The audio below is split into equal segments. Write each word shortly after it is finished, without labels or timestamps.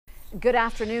Good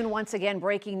afternoon. Once again,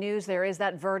 breaking news. There is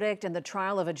that verdict in the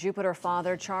trial of a Jupiter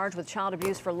father charged with child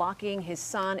abuse for locking his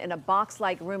son in a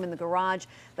box-like room in the garage.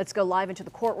 Let's go live into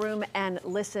the courtroom and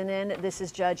listen in. This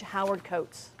is Judge Howard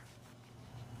Coates.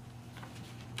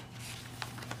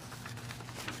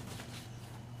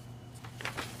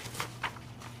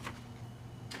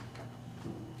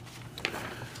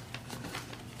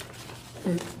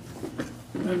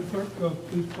 Madam Clerk,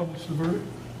 please publish the verdict.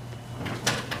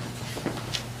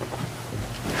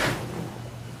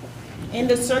 In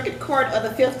the Circuit Court of the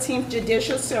 15th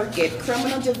Judicial Circuit,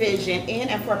 Criminal Division in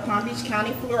and for Palm Beach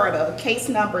County, Florida, case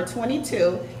number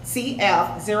 22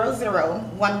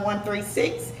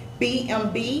 CF001136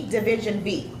 BMB Division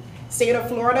B, State of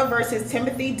Florida versus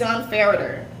Timothy Dunn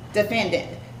Ferriter, defendant.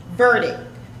 Verdict.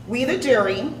 We, the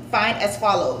jury, find as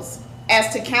follows.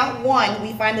 As to count 1,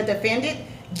 we find the defendant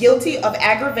guilty of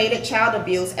aggravated child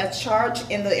abuse as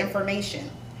charged in the information.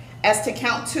 As to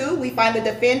count 2, we find the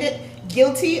defendant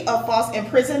guilty of false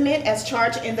imprisonment as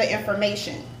charged in the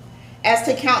information. As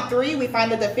to count 3, we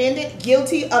find the defendant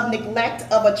guilty of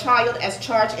neglect of a child as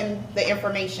charged in the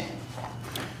information.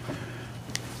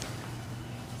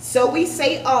 So we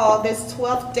say all this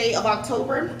 12th day of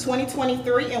October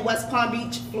 2023 in West Palm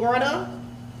Beach, Florida,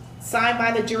 signed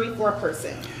by the jury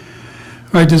foreperson.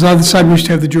 All right, does either side wish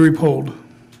to have the jury polled?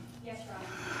 Yes, Your Honor.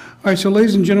 All right, so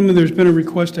ladies and gentlemen, there's been a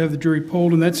request to have the jury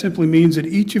polled, and that simply means that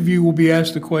each of you will be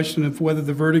asked the question of whether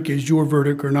the verdict is your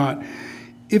verdict or not.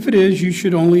 If it is, you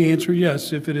should only answer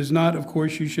yes. If it is not, of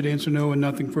course, you should answer no and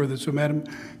nothing further. So, Madam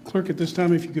Clerk, at this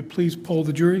time, if you could please poll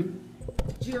the jury.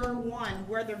 Juror 1,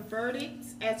 were the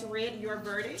verdicts as read your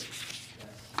verdicts?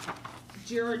 Yes.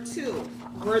 Juror 2,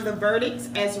 were the verdicts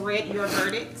as read your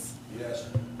verdicts? Yes.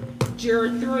 Juror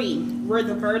 3, were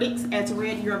the verdicts as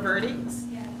read your verdicts?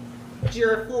 Yes.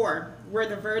 Juror 4, were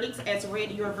the verdicts as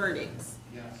read your verdicts?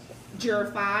 Yes.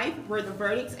 Juror 5, were the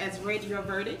verdicts as read your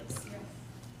verdicts? Yes.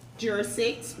 Juror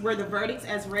 6, were the verdicts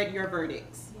as read your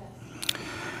verdicts? Yes.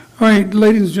 All right,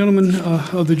 ladies and gentlemen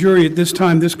of the jury, at this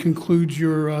time, this concludes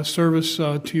your service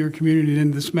to your community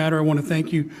in this matter. I want to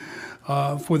thank you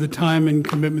for the time and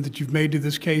commitment that you've made to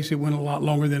this case. It went a lot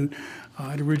longer than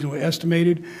I'd originally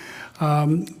estimated.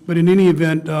 But in any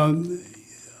event,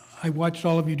 I watched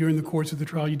all of you during the course of the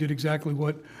trial. You did exactly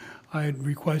what I had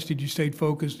requested. You stayed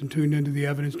focused and tuned into the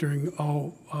evidence during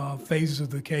all phases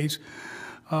of the case.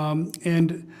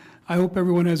 And I hope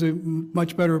everyone has a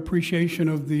much better appreciation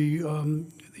of the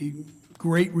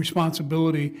great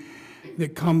responsibility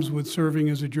that comes with serving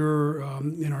as a juror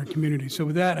in our community. So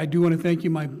with that, I do want to thank you.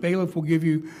 My bailiff will give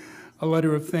you a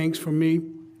letter of thanks from me.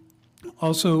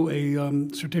 Also, a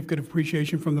certificate of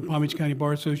appreciation from the Palm Beach County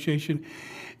Bar Association,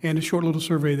 and a short little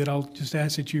survey that I'll just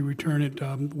ask that you return it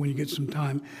when you get some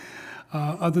time.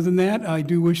 Other than that, I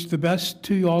do wish the best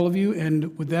to all of you,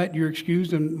 and with that, you're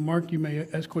excused, and Mark, you may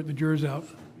escort the jurors out.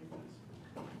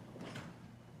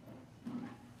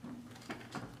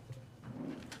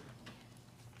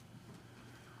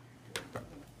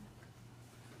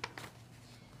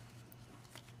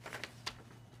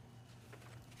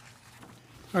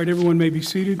 All right, everyone may be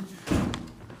seated.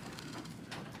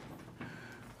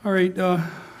 All right,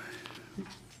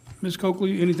 Ms.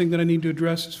 Coakley, anything that I need to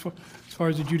address as far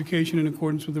as adjudication in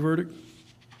accordance with the verdict?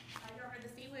 Your Honor, the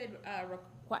state would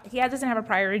he doesn't have a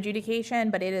prior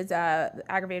adjudication, but it is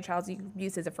aggravated child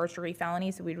abuse is a first-degree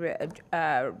felony, so we'd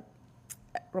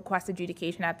request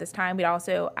adjudication at this time. We'd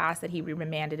also ask that he be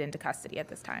remanded into custody at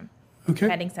this time,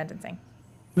 pending sentencing.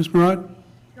 Ms. Murad?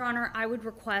 Your Honor, I would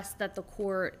request that the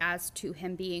court, as to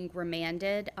him being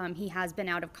remanded, he has been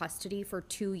out of custody for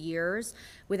 2 years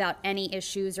without any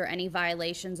issues or any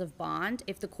violations of bond.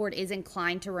 If the court is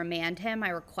inclined to remand him, my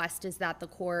request is that the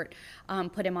court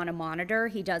put him on a monitor.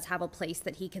 He does have a place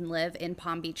that he can live in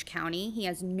Palm Beach County. He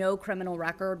has no criminal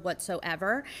record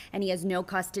whatsoever, and he has no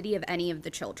custody of any of the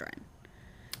children.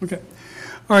 Okay.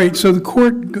 All right, so the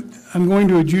court, I'm going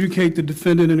to adjudicate the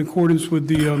defendant in accordance with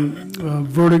the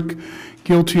verdict: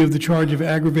 guilty of the charge of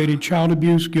aggravated child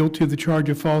abuse, guilty of the charge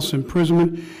of false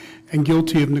imprisonment, and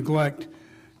guilty of neglect.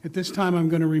 At this time, I'm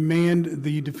going to remand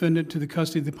the defendant to the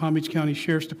custody of the Palm Beach County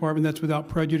Sheriff's Department. That's without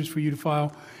prejudice for you to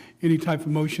file any type of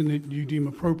motion that you deem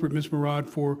appropriate, Ms. Murad,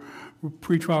 for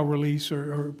pretrial release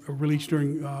or release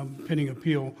during pending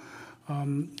appeal.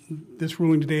 This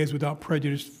ruling today is without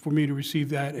prejudice for me to receive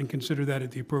that and consider that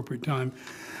at the appropriate time.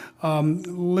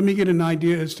 Let me get an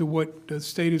idea as to what the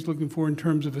state is looking for in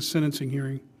terms of a sentencing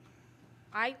hearing.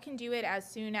 I can do it as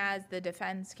soon as the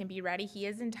defense can be ready. He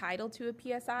is entitled to a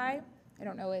PSI. I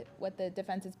don't know what the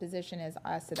defense's position is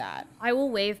as to that. I will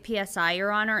waive PSI,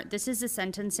 Your Honor. This is a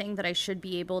sentencing that I should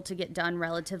be able to get done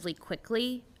relatively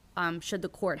quickly. should the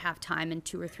court have time in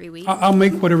 2 or 3 weeks. I'll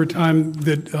make whatever time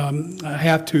that I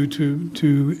have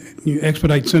to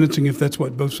expedite sentencing if that's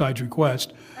what both sides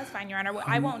request. That's fine, Your Honor.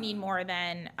 I won't need more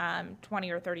than 20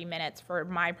 or 30 minutes for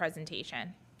my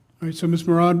presentation. All right, so Ms.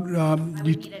 Murad, I would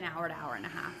need an hour to hour and a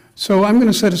half. so I'm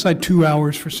going to set aside 2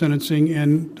 hours for sentencing,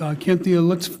 and Cynthia,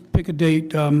 let's pick a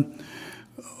date on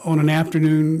an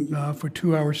afternoon for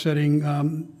 2-hour setting,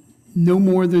 no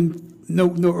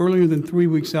earlier than 3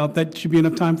 weeks out. That should be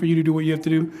enough time for you to do what you have to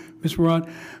do, Ms. Murad,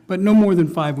 but no more than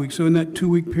 5 weeks. So in that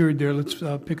 2-week period there, let's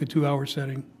pick a 2-hour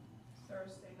setting.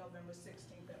 Thursday, November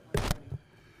 16th at 1:30.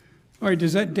 All right,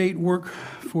 does that date work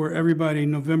for everybody,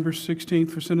 November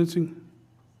 16th for sentencing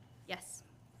Yes.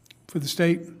 for the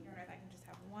state? Your Honor, if I can just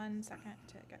have 1 second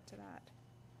to get to that.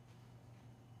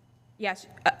 Yes,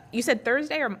 you said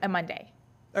Thursday or a Monday?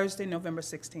 Thursday, November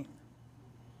 16th.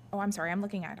 Oh, I'm sorry, I'm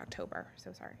looking at October,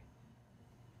 so sorry.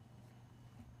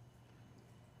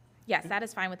 Yes, that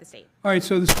is fine with the state. All right,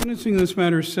 so the sentencing in this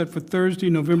matter is set for Thursday,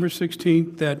 November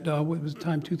 16th at, what was the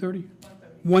time, 2:30?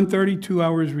 1:30, 2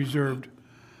 hours reserved.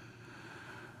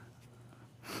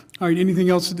 All right, anything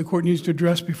else that the court needs to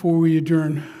address before we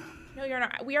adjourn? No, Your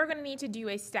Honor, we are going to need to do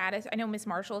a status, I know Ms.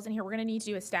 Marshall is in here, we're going to need to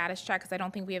do a status check because I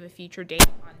don't think we have a future date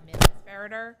on Ms.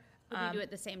 Ferriter. Would we do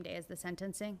it the same day as the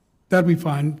sentencing? That'd be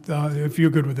fine, if you're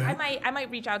good with that. I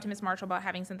might reach out to Ms. Marshall about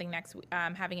having something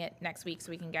having it next week so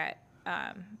we can get,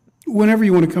 Whenever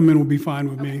you want to come in will be fine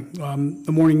with me.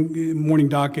 The morning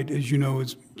docket, as you know,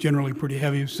 is generally pretty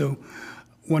heavy, so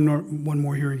one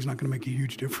more hearing is not going to make a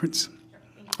huge difference.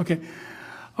 Okay.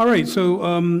 All right, so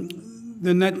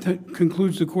then that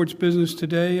concludes the court's business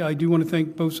today. I do want to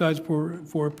thank both sides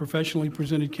for a professionally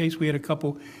presented case. We had a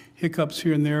couple hiccups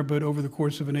here and there, but over the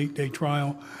course of an 8-day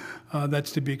trial,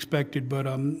 that's to be expected. But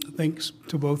thanks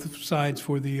to both sides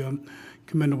for the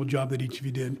commendable job that each of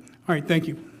you did. All right, thank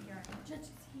you.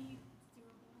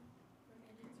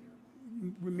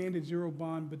 Remanded 0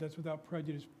 bond, but that's without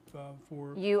prejudice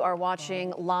for... You are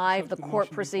watching live the subsequent court motion to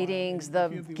be filed. proceedings, If the you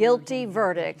have the orders guilty on the-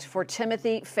 verdict for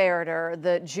Timothy Ferriter,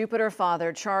 the Jupiter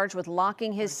father charged with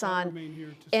locking his I'll son remain here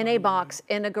to in sign a the box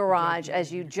in a garage. judgment.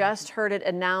 As you just heard it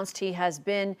announced, he has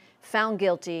been found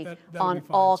guilty That'll on be fine.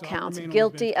 all So I'll counts. remain on the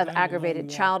Guilty bench, of but I have a long aggravated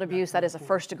walk child back abuse, to that the is a court.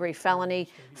 first-degree felony,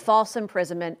 false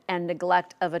imprisonment, and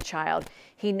neglect of a child.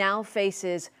 He now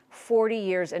faces 40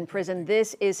 years in prison.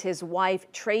 This is his wife,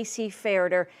 Tracy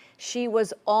Ferriter. She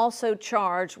was also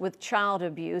charged with child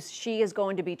abuse. She is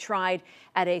going to be tried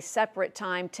at a separate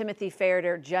time. Timothy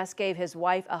Ferriter just gave his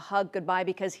wife a hug goodbye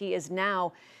because he is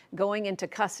now going into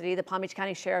custody. The Palm Beach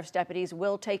County Sheriff's deputies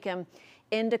will take him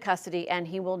into custody, and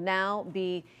he will now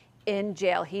be in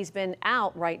jail. He's been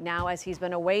out right now as he's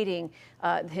been awaiting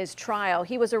his trial.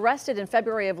 He was arrested in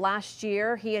February of last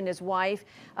year. He and his wife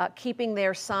keeping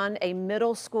their son, a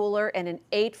middle schooler, in an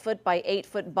 8-foot by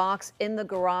 8-foot box in the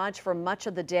garage for much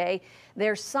of the day.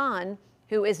 Their son,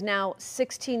 who is now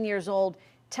 16 years old,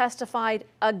 testified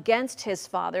against his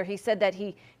father. He said that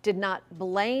he did not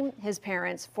blame his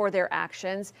parents for their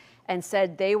actions and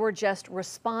said they were just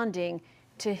responding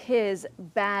to his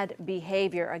bad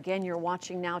behavior. Again, you're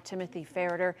watching now Timothy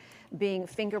Ferriter being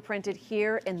fingerprinted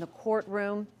here in the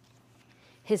courtroom.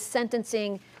 His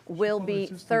sentencing will be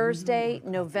Thursday,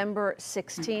 November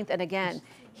 16th. And again,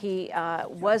 he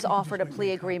was offered a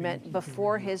plea agreement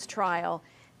before his trial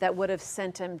that would have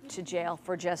sent him to jail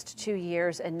for just 2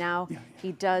 years. And now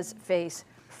he does face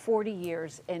 40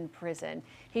 years in prison.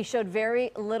 He showed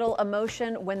very little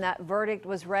emotion when that verdict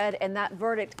was read, and that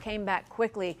verdict came back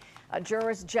quickly.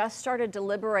 Jurors just started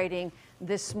deliberating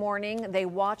this morning. They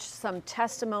watched some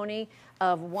testimony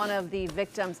of one of the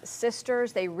victim's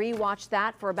sisters. They rewatched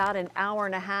that for about an hour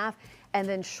and a half, and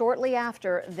then shortly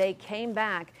after, they came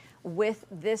back with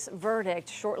this verdict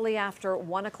shortly after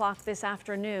 1 o'clock this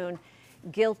afternoon.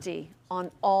 Guilty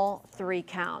on all 3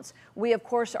 counts. We, of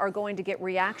course, are going to get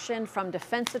reaction from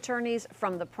defense attorneys,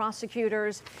 from the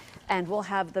prosecutors, and we'll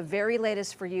have the very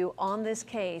latest for you on this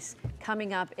case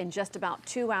coming up in just about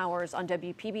 2 hours on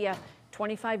WPBF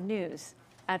 25 News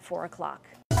at 4 o'clock.